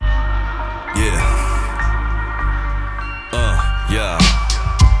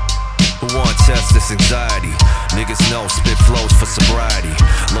this anxiety. Niggas know, spit flows for sobriety.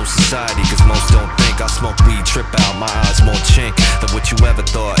 Low society, cause most don't think I smoke weed, trip out, my eyes more chink than what you ever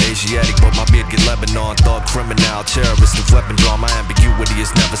thought. Asiatic, but my beard get Lebanon. Thought criminal, terrorist, the weapon draw. My ambiguity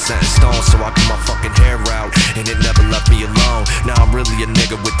is never set in stone, so I cut my fucking hair out, and it never left me alone. Now I'm really a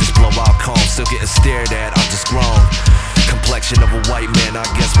nigga with this blowout comb, still getting stared at, I'm just grown. Complexion of a white man, I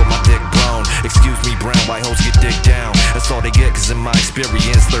guess, with my dick blown. Excuse me, brown, white hoes get dick down. That's all they get, cause in my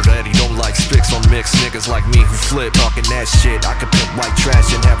experience, they're daddy don't like spicks on mixed niggas like me who flip. Talking that shit, I could pimp white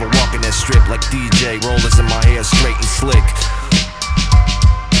trash and have her walking that strip like DJ. Rollers in my hair, straight and slick.